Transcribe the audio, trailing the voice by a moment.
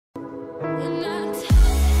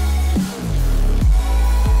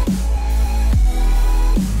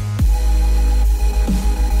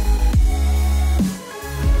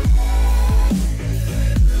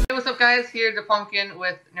guys? Here the Pumpkin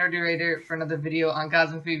with Nerdurator for another video on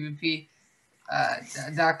CosmicPVP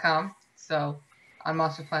 .com. So on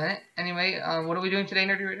Monster Planet. Anyway, what are we doing today,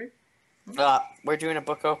 Nerdurator? We're doing a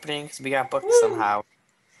book opening because we got books Woo! somehow.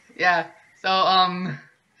 Yeah. So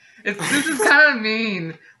this is kind of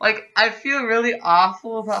mean. Like I feel really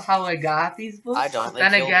awful about how I got these books. I don't. But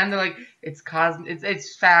then again, they're like it's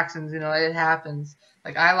factions. You know, it happens.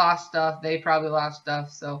 Like I lost stuff. They probably lost stuff.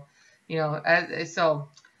 So so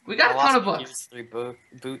we got a ton of books. 3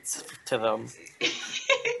 boots to them.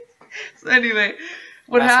 So anyway,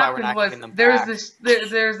 what That's happened why we're not was giving them there's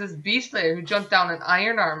back. this beast slayer who jumped down in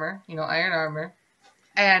iron armor,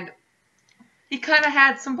 and he kind of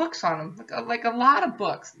had some books on him, like a lot of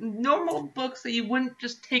books, normal books that you wouldn't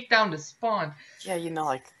just take down to spawn. Yeah,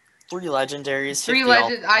 like 3 legendaries. 3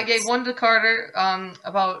 legends. I gave one to Carter.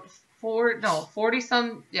 About 43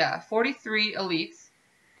 elites.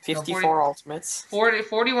 54 ultimates.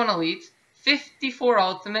 41 elites, 54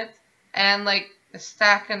 ultimates, and like a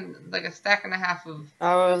stack and a half of.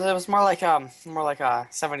 Oh, it was more like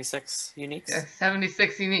 76 uniques. Yeah,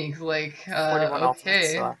 76 uniques. Like 41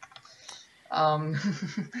 okay. ultimates.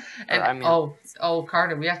 And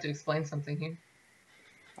Carter, we have to explain something here.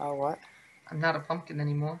 Oh, what? I'm not a pumpkin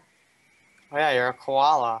anymore. Oh yeah, you're a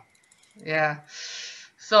koala. Yeah.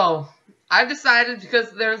 So I've decided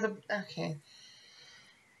because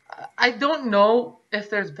I don't know if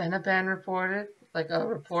there's been a ban reported, like a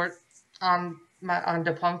report on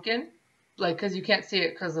the pumpkin, like because you can't see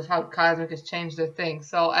it because of how Cosmic has changed their thing.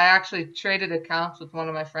 So I actually traded accounts with one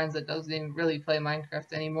of my friends that doesn't even really play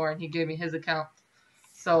Minecraft anymore, and he gave me his account.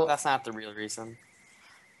 So that's not the real reason.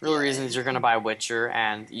 Real reason is you're gonna buy Witcher,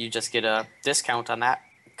 and you just get a discount on that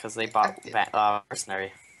because they bought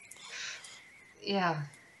Mercenary. Yeah.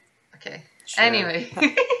 Okay. Sure. Anyway.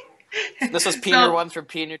 This was Peter1 from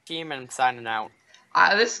Peter Team, and I'm signing out.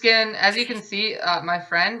 This skin, as you can see, my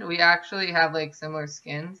friend, we actually have like similar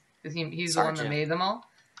skins because he's the one that made them all,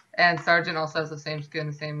 and Sergeant also has the same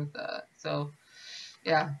skin, same with so,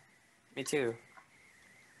 yeah. Me too.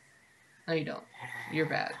 No, you don't. You're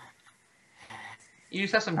bad. You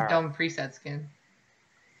just have some dumb preset skin.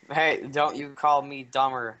 Hey, don't you call me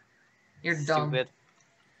dumber. You're dumb. Stupid.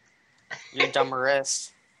 You're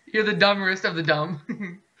dumberest. You're the dumberest of the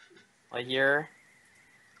dumb. Like you're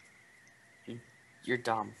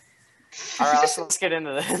dumb. Alright, let's get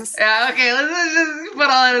into this. Yeah, okay, let's just put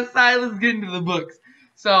all that aside. Let's get into the books.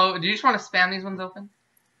 So, do you just want to spam these ones open?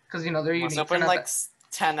 Because, they're unique. Let's open like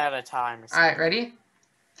 10 at a time. Alright, ready?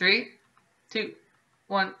 3, 2,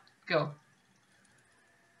 1, go.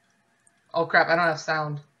 Oh crap, I don't have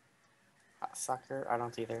sound. Sucker, I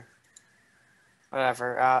don't either.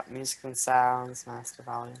 Whatever, music and sounds, master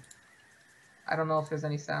volume. I don't know if there's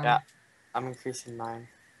any sound. Yeah, I'm increasing mine.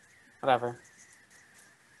 Whatever.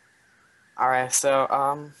 Alright, so,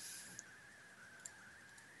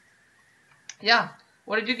 yeah.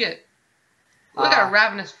 What did you get? Oh, I got a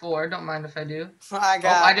Ravenous 4. Don't mind if I do.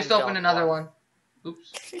 I just opened another one.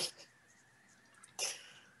 Oops.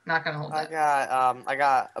 Not gonna hold that. I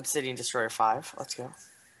got Obsidian Destroyer 5. Let's go.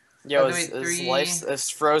 Yo, is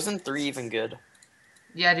Frozen 3 even good?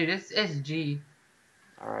 Yeah, dude, it's G.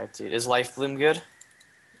 Alright, dude. Is Life Bloom good?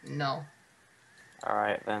 No.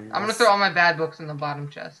 Alright, then. I'm gonna throw all my bad books in the bottom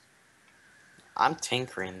chest. I'm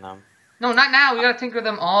tinkering them. No, not now. We gotta tinker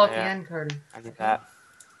them all at the end, Carter. I get that.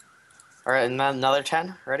 Alright, and then another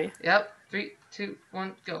 10. Ready? Yep. 3, 2,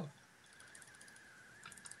 1, go.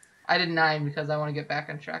 I did 9 because I want to get back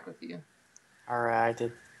on track with you. Alright, I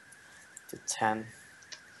did 10.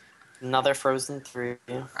 Another Frozen 3.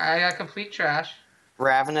 I got complete trash.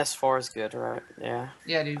 Ravenous 4 is good, right? Yeah.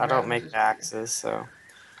 Yeah, dude. I don't make axes, so.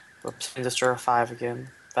 Whoops. Destroyer 5 again.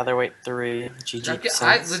 Featherweight 3. GG.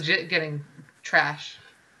 I'm legit getting trash.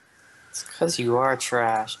 It's because you are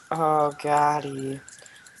trash. Oh, goddy.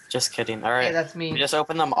 Just kidding. Alright. Hey, that's me. We just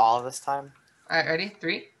open them all this time. Alright, ready?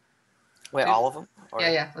 3? Wait, 2? all of them? Or...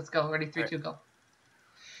 Yeah. Let's go. Ready? 3, 2, go.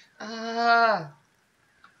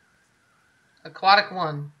 Aquatic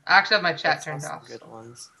 1. I actually have my chat turned off. Good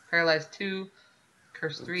ones. Paralyzed 2.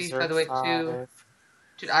 Curse 3. Featherweight 2.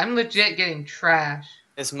 Dude, I'm legit getting trash.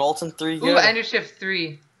 Is Molten 3 good? Ooh, Ender Shift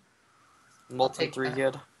 3. Molten 3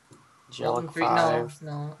 good? Molten 3, 5.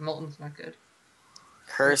 No, Molten's not good.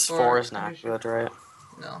 Curse 4 is not good, right?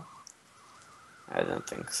 No. I didn't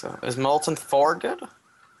think so. Is Molten 4 good?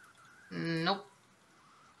 Nope.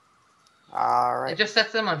 Alright. It just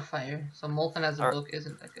sets them on fire, so Molten as a book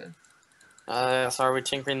isn't that good. So are we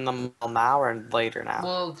tinkering them now or later now?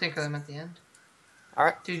 We'll tinker them at the end.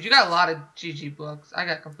 Alright. Dude, you got a lot of GG books. I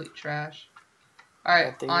got complete trash.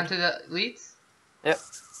 Alright, on to the elites? Yep.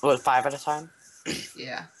 What, 5 at a time?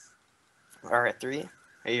 Yeah. Alright, 3.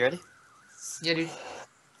 Are you ready? Yeah, dude.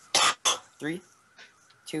 3,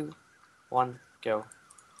 2, 1, go.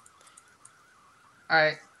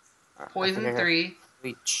 Alright. I think I Poison got 3.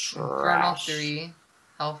 complete Infernal trash. 3.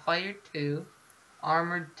 Hellfire 2.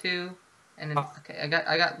 Armored 2. And then, Oh, okay,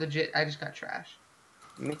 I got legit, I just got trash.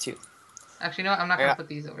 me too. Actually, no, I'm not I gonna got put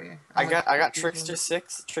these over here. I I'm gonna got I put got these Trickster ones.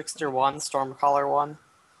 6, Trickster 1, Stormcaller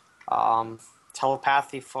 1,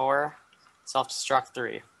 Telepathy 4, Self-Destruct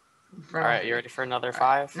 3. Infernal Alright, you 3. ready for another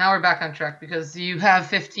Alright, 5? now we're back on track because you have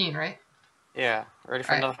 15, right? Yeah. Ready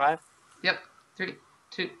for Alright, another 5? yep. 3,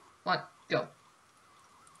 2, 1, go.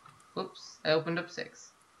 Oops, I opened up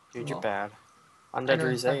 6. Dude, you're Well, bad. I Undead know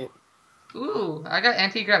Ruse it's fun. 8. Ooh, I got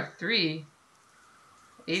anti-grav 3.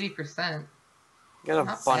 80%. Get a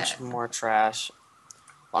Not bunch bad. more trash.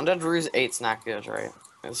 Undead Ruse 8's not good, right?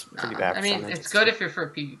 It's pretty Nah, bad I mean, it's percentages good too. if you're for a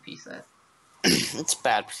PvP set. It's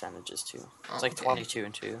bad percentages too. It's Oh, like okay. 22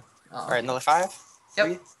 and 2. Oh, Alright, okay. another 5? Yep.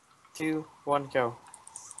 3, 2, 1, go.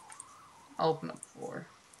 I'll open up 4.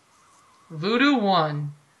 Voodoo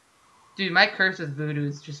 1. Dude, my curse with Voodoo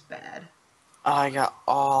is just bad. Oh, I got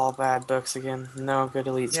all bad books again. No good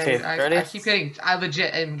elites. Yeah, Okay, dude, I ready? keep getting, I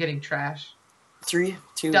legit am getting trash. 3,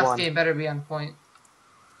 2, Dust 1. game better be on point.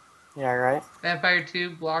 Yeah, right. Vampire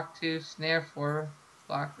 2, Block 2, Snare 4,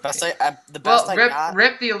 Block, Best okay. the best Well, I rip, got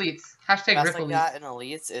rip the elites. Hashtag best rip I got elites. in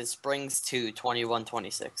elites is Springs 2, 21,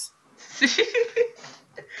 26.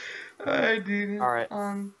 Alright, dude. Alright.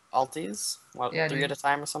 Alties? What, Yeah, 3 at dude. a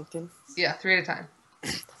time or something? Yeah, 3 at a time.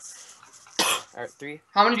 Alright, 3,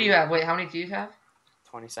 How many do 2, you have? Wait, how many do you have?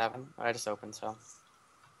 27. I just opened, so.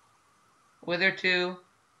 Wither 2.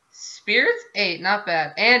 Spirits 8, not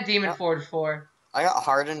bad. And Demon Yep. Forge 4. I got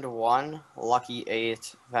Hardened 1, Lucky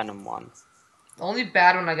 8, Venom 1. The only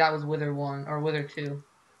bad one I got was Wither 1, or Wither 2.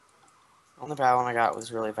 The only bad one I got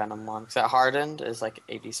was really Venom 1. Because that Hardened is like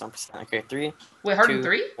 80 some percent. Okay, 3, Wait, Hardened 2,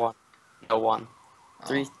 3? 1. No, 1.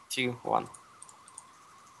 3, Oh. 2, 1.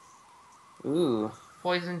 Ooh.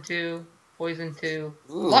 Poison 2. Poison 2.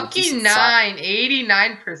 Ooh, Lucky decent size. 9.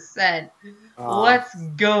 89%. Uh, Let's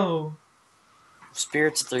go.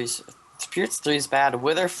 Spirits 3. Spirits 3 is bad.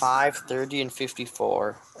 Wither 5, 30, and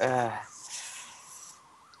 54.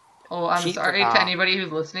 Oh, I'm Keep it sorry to on. anybody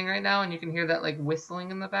who's listening right now and you can hear that like whistling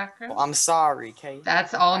in the background. Well, I'm sorry, Kate.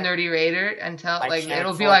 That's all Nerdy Raider until I like can't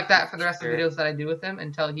it'll be afford like that for the rest of the here. videos that I do with him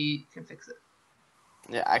until he can fix it.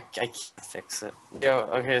 Yeah, I can't fix it. Yo,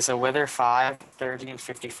 okay, so Wither 5, 30, and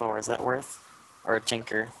 54. Is that worth? Or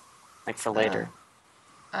Tinker? Like for later?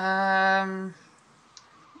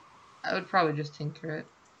 I would probably just tinker it.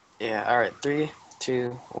 Yeah, alright. 3, 2,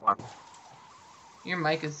 1. Your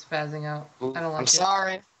mic is spazzing out. Ooh, I don't I'm like it.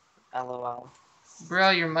 sorry. LOL.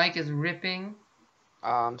 Bro, your mic is ripping. Oh,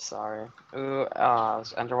 I'm sorry. Ooh,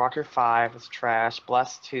 Underwater 5 is trash.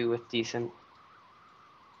 Blessed 2 with decent.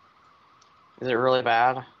 Is it really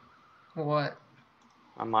bad? What?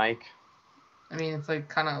 A mic. I mean, it's like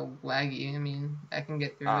kind of laggy. I mean, I can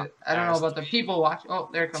get through Oh, it. I don't know there's about the 3, people watching. Oh,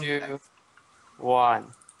 there it comes back. 2,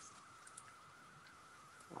 1.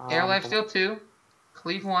 Air Lifesteal 2.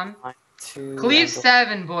 Cleave 1. 1, 2, Cleave and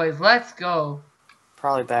 7, boys. Let's go.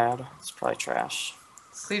 probably bad. It's probably trash.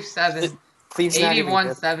 Cleave 7. Cleave's not even good.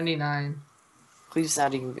 8179. Cleave's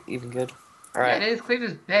not even good. Yeah, Alright, it is. Cleave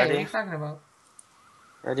is bad. What are ready? you talking about?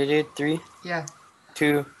 Ready, dude? 3, Yeah.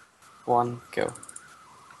 2, 1, go.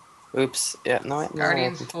 Oops. Yeah, no,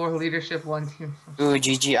 Guardians 4. Leadership 1. Team. Ooh,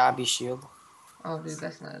 GG Abby Shield. Oh, dude,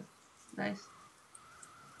 that's not nice.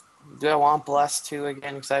 Do I want Bless 2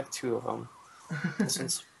 again? Because I have 2 of them. This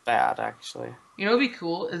one's bad, actually. You know what would be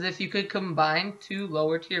cool is if you could combine 2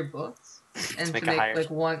 lower tier books and To to make a make higher. like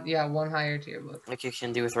one higher tier book. Like you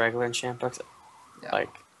can do with regular enchant books. Yeah.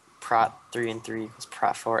 Like Prot 3 and 3 equals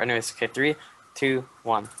Prot 4. Anyways, okay, 3, 2,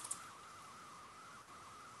 1.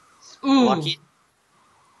 Ooh. Lucky.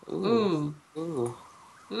 Ooh. Ooh.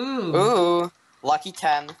 Ooh. Ooh. Lucky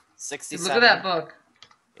 10. Dude, 67. look at that book.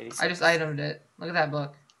 86. I just itemed it. Look at that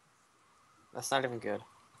book. That's not even good.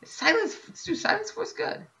 Silence. Dude, Silence Force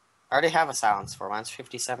good. I already have a silence for mine's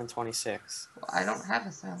 5726. Well, I don't have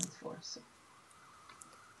a Silence Force. So.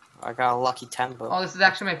 I got a lucky 10 book. Oh, this is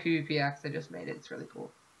actually my PvP axe. I just made it. It's really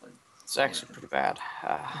cool. But, It's actually yeah, pretty bad.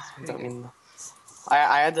 it's pretty Don't good. mean.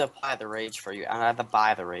 I had to apply the rage for you. I had to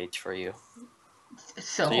buy the rage for you.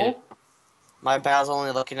 So? My bad's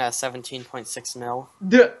only looking at 17.6 mil.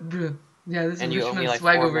 Duh. Yeah, this And is you owe me Richmond like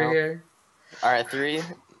swag 4 over mil. here. Alright, 3,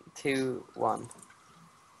 2, 1.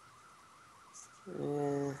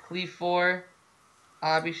 Cleave 4.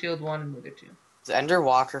 Obby Shield 1 and Wither 2. Is Ender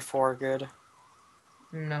Walker 4 good?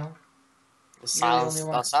 No. You're the only Silence,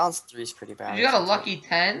 one. Silence 3 is pretty bad. Dude, you got a lucky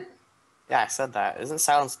 10? Yeah, I said that. Isn't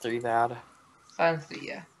Silence 3 bad? Silence 3,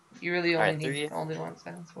 yeah. You really only Alright, need 3, only one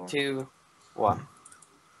silence 4. 2, 1.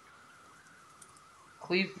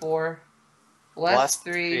 Cleave 4. Bless Bless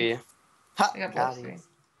 3. 3. Ha! I got Got bless you. 3.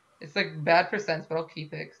 It's like bad percents, but I'll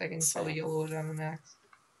keep it because I can probably Same. YOLO it on the max.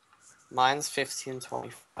 Mine's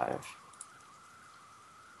 1525.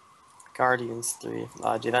 Guardians 3.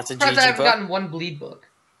 Dude, that's a Surprised I GG haven't book. gotten one bleed book.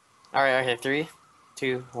 Alright, okay, 3,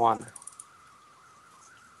 2, 1. I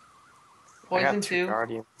Poison got 2 2.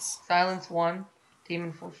 Guardians. Silence 1.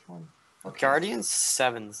 Demon Force 1. Okay. Guardians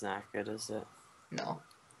 7's not good, is it? No.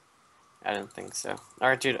 I didn't think so.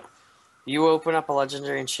 Alright, dude. You open up a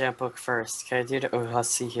legendary enchant book first. Okay, dude? Oh, let's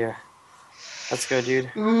see here. Let's go,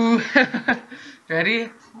 dude. Ooh. Ready?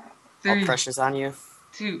 All 3, pressure's on you.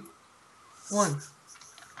 2, 1.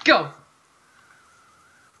 Go!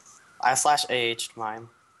 I slash AH'd mine.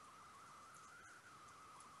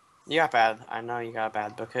 You got bad. I know you got a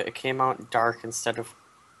bad book. It came out dark instead of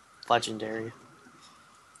legendary.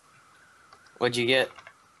 What'd you get?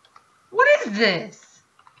 What is this?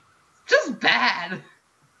 Just bad.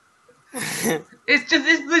 It's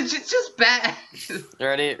legit just bad.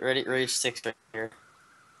 Ready? Rage 6 right here.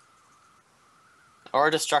 Or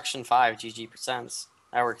Destruction 5, GG percents.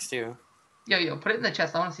 That works too. Yo, put it in the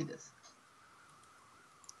chest. I want to see this.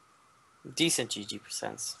 Decent GG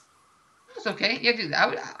percents. It's okay. Yeah, dude.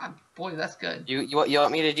 Boy, that's good. You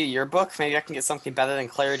want me to do your book? Maybe I can get something better than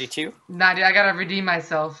Clarity 2? Nah, dude. I gotta redeem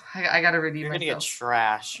myself. I gotta redeem You're gonna get myself.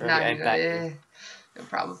 trash. Nah, I dude. bet you.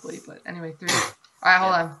 Probably. But anyway, 3. All right,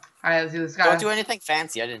 hold Yeah. on. All right, let's do this. Don't do anything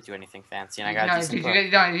fancy. I didn't do anything fancy, and I got a decent book.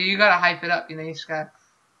 You gotta hype it up. You know, you just gotta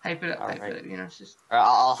hype it up. Alright. Hype it up. You know, it's just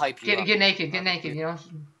I'll hype you up. get naked. Get naked. Dude. You know.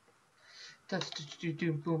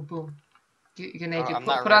 Boom, boom. Get naked. I'm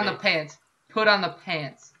not Put on the ready. pants. Put on the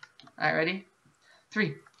pants. All right, ready?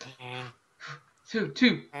 3, 2.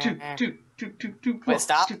 Wait,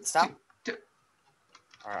 stop. Two.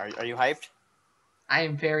 Are you hyped? I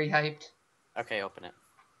am very hyped. Okay, open it.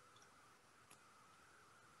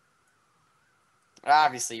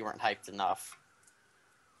 Obviously, you weren't hyped enough.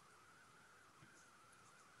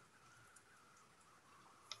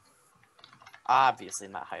 Obviously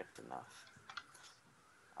not hyped enough.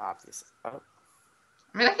 Obviously. Oh.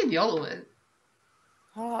 I mean, I could YOLO it.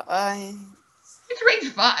 I... It's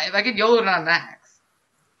range 5. I could YOLO it on max.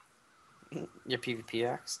 Your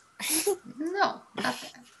PvPX? No, not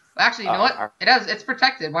that. Actually, you know what? It's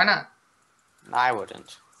protected. Why not? I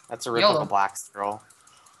wouldn't. That's a rip YOLO. of a black scroll.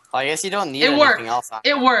 Well, I guess you don't need It anything worked. else on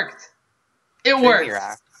It worked. It Show worked. me your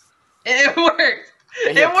axe. It worked.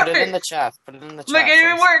 Right here, It put worked. it in the chest. Put it in the chest. Look,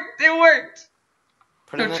 it worked. It worked.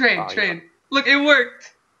 Put it No, in trade. Yeah. Look, it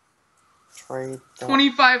worked. Trade.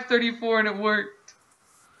 25-34 and it worked.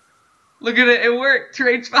 Look at it. It worked.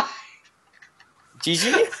 Trade 5.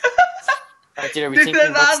 GG? Alright, dude, are we Dude,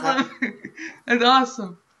 tinkering that's books now? awesome. That's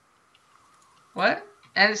awesome. What?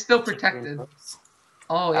 And it's still Tinkering protected. books?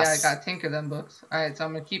 Oh, yeah, I Yes. got tinker them books. Alright, so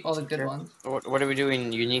I'm going to keep all the good ones. What are we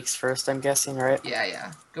doing? Uniques first, I'm guessing, right?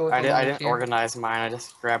 Yeah. Go with I the didn't here. organize mine. I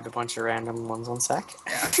just grabbed a bunch of random ones. 1 sec.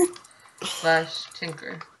 Yeah. Slash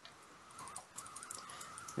tinker.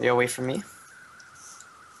 You wait for me.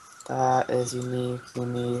 That is unique.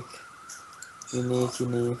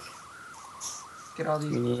 Get all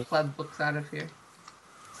these Unique. pleb books out of here.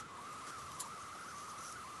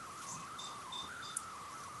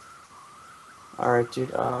 Alright,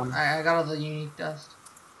 dude. I got all the unique dust.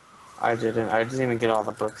 I didn't even get all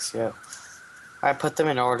the books yet. I put them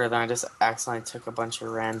in order, then I just accidentally took a bunch of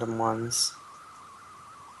random ones.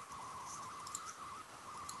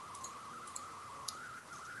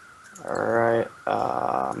 Alright,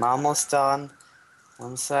 I'm almost done.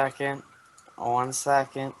 1 second. 1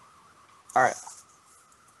 second. Alright.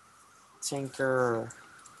 Tinker.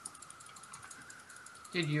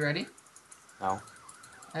 Dude, you ready? No.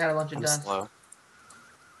 I got a bunch of I'm dust. slow.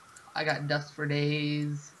 I got dust for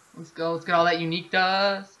days. Let's go. Let's get all that unique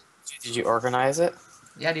dust. Did you organize it?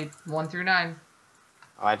 Yeah, dude. 1 through 9.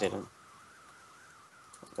 Oh, I didn't.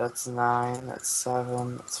 That's 9, that's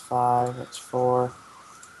 7, that's 5, that's 4,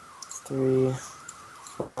 that's 3,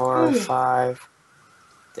 4, 5.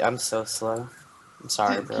 Dude, I'm so slow. I'm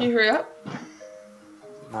sorry, bro. Can you hurry up?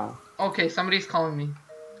 No. Okay, somebody's calling me.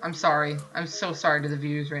 I'm sorry. I'm so sorry to the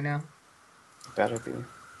viewers right now. You better be.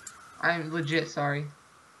 I'm legit sorry.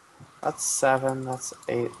 That's 7, that's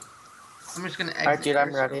 8. I'm just gonna exit. Alright, dude, I'm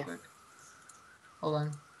first real ready. quick. Hold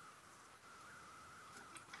on.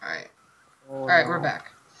 Alright. Oh, Alright, no. we're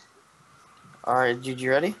back. Alright, dude,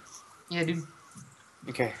 you ready? Yeah, dude.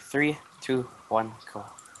 Okay, 3, 2, 1, go.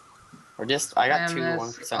 Or just, I got 2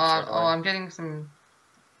 1% straight Oh, away. I'm getting some...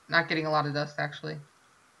 Not getting a lot of dust, actually.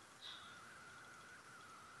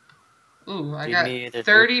 Ooh, I Beat got me either, dude.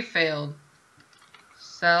 30 failed.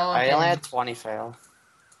 Sell I only him. had 20 fail.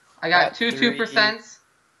 I I got got two 3. 2%,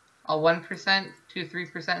 a 1%, two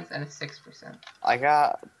 3%, and a 6%. I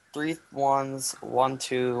got 3 1s, 1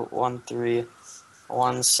 2, 1 3,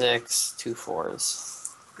 1 6, 2 4s.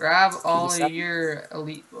 Grab all PV7. your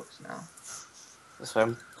elite books now. That's why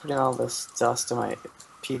I'm putting all this dust in my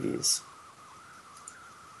PVs.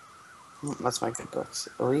 That's my good books.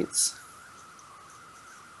 Elites.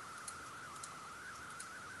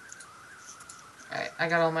 Alright, I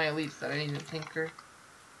got all my elites that I need to tinker.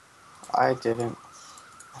 I didn't.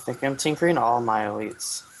 I think I'm tinkering all my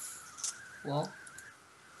elites. Well,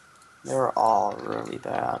 They were all really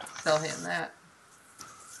bad. sell him that.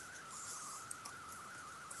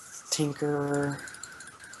 Tinker.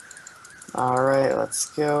 Alright, let's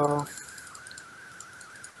go.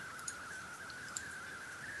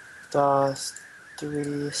 Dust.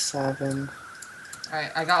 3, 7.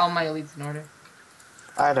 Alright, I got all my elites in order.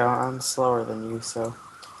 I don't. I'm slower than you, so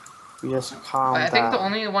you just calm I think the down.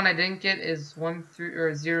 only one I didn't get is 1 through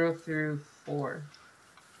or 0 through 4.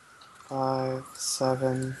 5,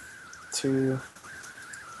 7, 2.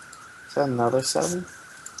 Is that another 7?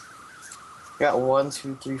 Got 1,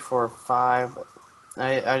 2, 3, 4, 5.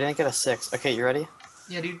 I didn't get a 6. Okay, you ready?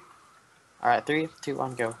 Yeah, dude. Alright, 3, 2,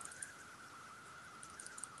 1, go.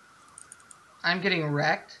 I'm getting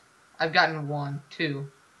wrecked. I've gotten 1, 2,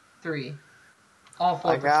 3. All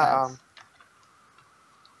I 4%. got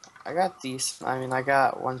I got decent. I mean, I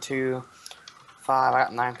got 1, 2, 5. I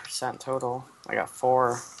got 9% total. I got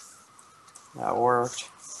 4. That worked.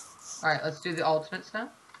 Alright, let's do the ultimates now.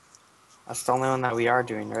 That's the only one that we are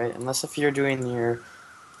doing, right? Unless if you're doing your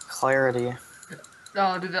clarity. No,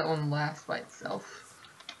 I'll do that one last by itself.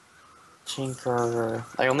 Tinker.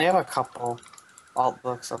 I only have a couple alt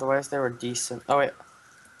books, otherwise they were decent. Oh wait,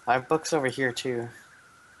 I have books over here too.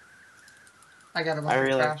 I got a I bunch of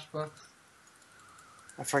really, trash books.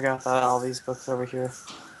 I forgot that all these books over here.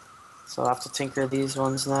 So I'll have to tinker these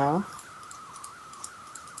ones now.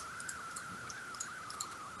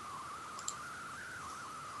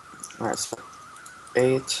 Alright, so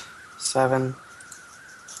 8, 7,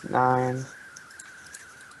 9,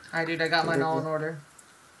 Alright, dude, I got mine 3, all in order.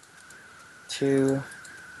 2,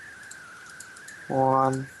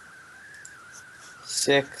 1,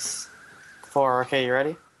 6, 4. Okay, you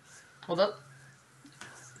ready? Hold up.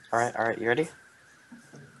 Alright, you ready?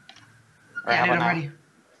 Alright, Yeah, how dude, about I'm now? ready.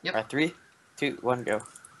 Yep. Alright, 3, 2, 1, go.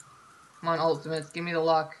 Come on, ultimates. Give me the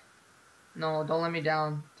luck. No, don't let me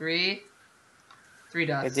down. 3. 3 Hey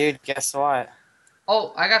dots. dude, guess what?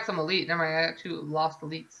 Oh, I got some elite. Never mind, I got 2 lost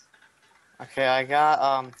elites. Okay,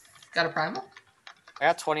 Got a primal? I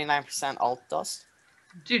got 29% alt dust.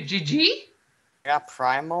 Dude, GG? I got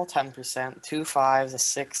primal 10%, 2 5s, a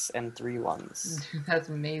 6, and 3 1s. Dude, that's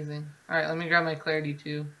amazing. Alright, let me grab my clarity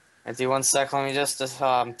too. I do 1 sec. Let me just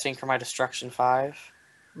tinker my destruction 5.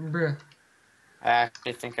 Bruh. I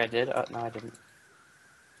actually think I did. Oh no, I didn't.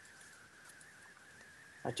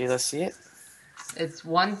 I do. Let's see it. It's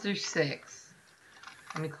 1 through 6.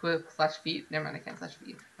 Let me click slash feed. Never mind, I can't slash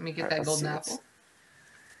feed. Let me get All right, that let's golden see this. apple.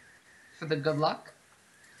 For the good luck.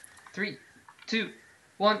 3, 2,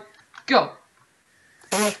 1, go!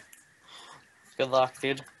 Good luck,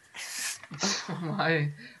 dude. Oh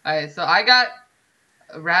my. Alright, so I got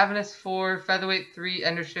Ravenous 4, Featherweight 3,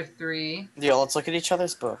 Endershift 3. Yo, let's look at each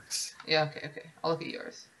other's books. Yeah, okay. I'll look at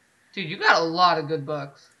yours. Dude, you got a lot of good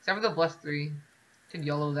books. Except for the Blessed 3. Could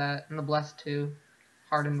YOLO that. And the Blessed 2.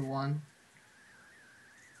 Hardened 1.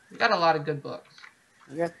 You got a lot of good books.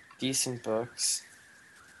 You got decent books.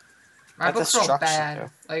 My That books are all destruction, bad.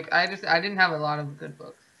 though. Like, I didn't have a lot of good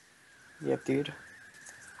books. Yep, dude.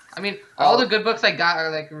 I mean, all the Well, good books I got are,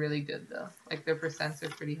 like, really good, though. Like, their percents are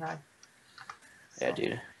pretty high. yeah, So.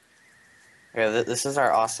 dude. Okay, this is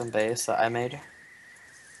our awesome base that I made.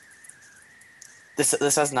 This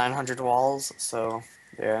has 900 walls, so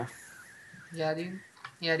yeah. Yeah, dude.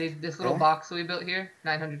 Yeah, dude. This little Yeah. box that we built here,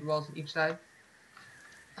 900 walls on each side.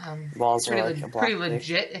 Walls are like a Pretty block thick.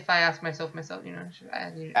 legit. If I ask myself, you know,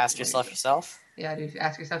 Ask yourself yourself. yeah, dude. If you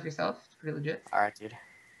ask yourself, it's pretty legit. All right, dude.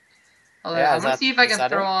 Hold on, Yeah, I'm gonna see if I is can that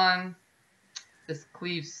throw it? on this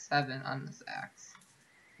cleave 7 on this axe.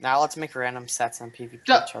 Now let's make random sets and PvP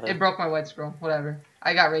Duh, each other. it broke my white scroll. Whatever.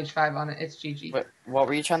 I got rage 5 on it. It's GG. What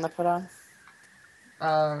were you trying to put on?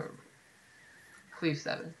 Uh, cleave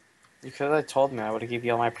 7. You could have told me. I would have given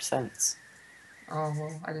you all my percents. Oh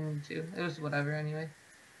well, I didn't need to. It was whatever anyway.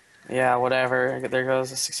 Yeah, whatever. There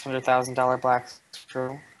goes a $600,000 black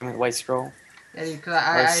scroll. I mean, white scroll. Yeah, dude. Cause Or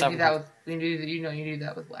I do that 700. with you do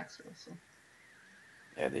that with black scrolls. So.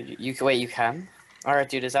 Yeah, dude, you can wait. You can. All right,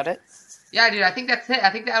 dude. Is that it? Yeah, dude, I think that's it. I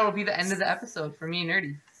think that will be the end of the episode for me and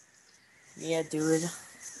Nerdy. Yeah, dude.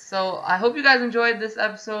 So I hope you guys enjoyed this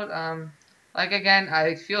episode. Like again,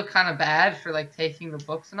 I feel kind of bad for like taking the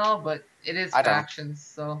books and all, but it is I don't. factions,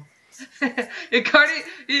 so Cardi,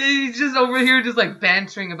 he's just over here just like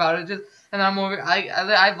bantering about it, just and I'm over.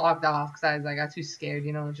 I logged off because I got too scared,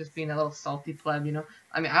 you know, just being a little salty pleb, you know.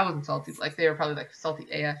 I mean, I wasn't salty, like they were probably like salty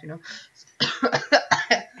AF, you know.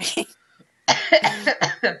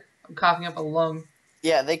 I'm coughing up a lung.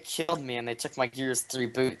 Yeah, they killed me and they took my Gears 3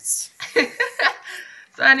 boots.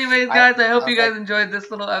 So anyways, I guys, I hope you was guys like, enjoyed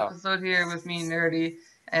this little oh, episode here with me, Nerdy.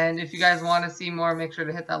 And if you guys want to see more, make sure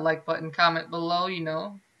to hit that like button, comment below, you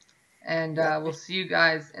know. And yeah. we'll see you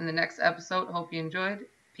guys in the next episode. Hope you enjoyed.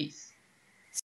 Peace.